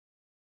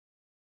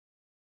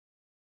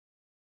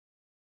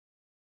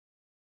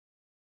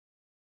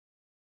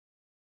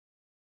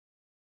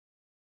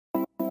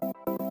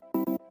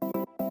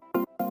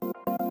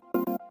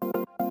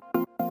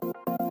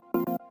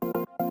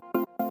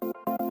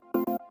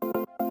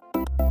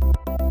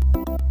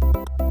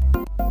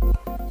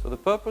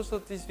purpose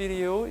of this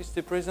video is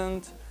to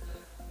present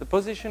the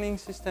positioning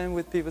system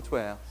with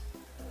PivotWare.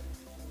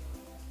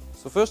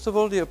 So first of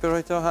all, the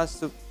operator has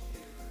to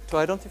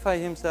identify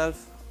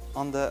himself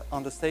on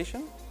the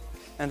station,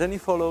 and then he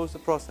follows the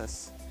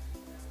process.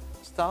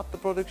 Start the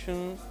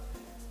production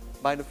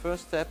by the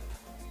first step,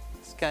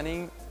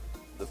 scanning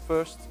the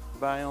first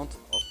variant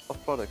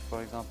of product,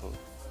 for example.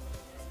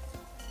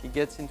 He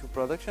gets into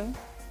production,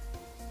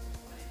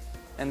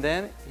 and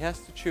then he has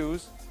to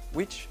choose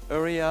which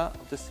area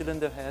of the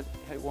cylinder head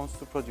he wants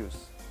to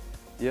produce.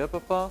 The upper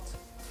part,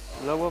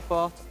 the lower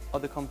part, or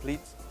the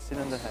complete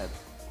cylinder head.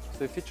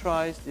 So if he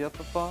tries the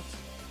upper part,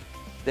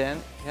 then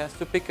he has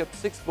to pick up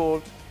 6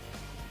 bolts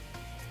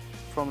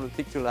from the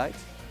pick to light,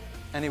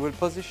 and he will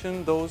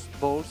position those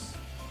bolts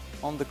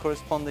on the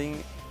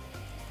corresponding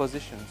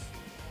positions.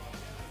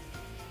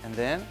 And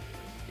then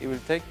he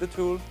will take the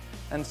tool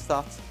and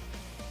start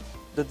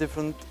the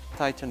different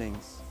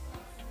tightenings.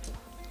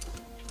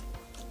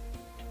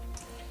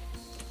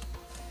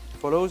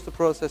 Follows the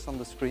process on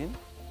the screen,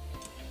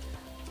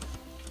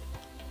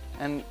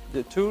 and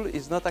the tool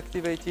is not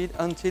activated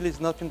until it's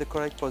not in the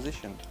correct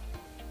position.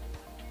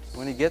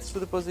 When he gets to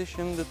the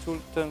position, the tool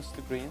turns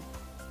to green,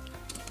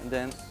 and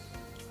then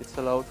it's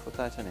allowed for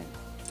tightening.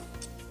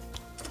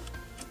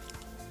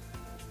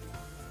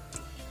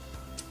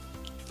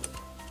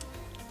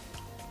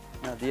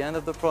 At the end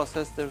of the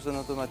process, there's an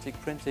automatic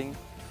printing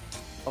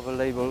of a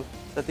label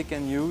that he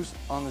can use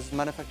on his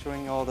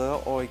manufacturing order,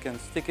 or he can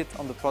stick it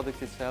on the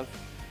product itself,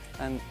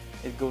 and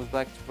it goes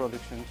back to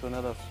production to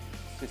another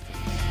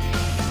system.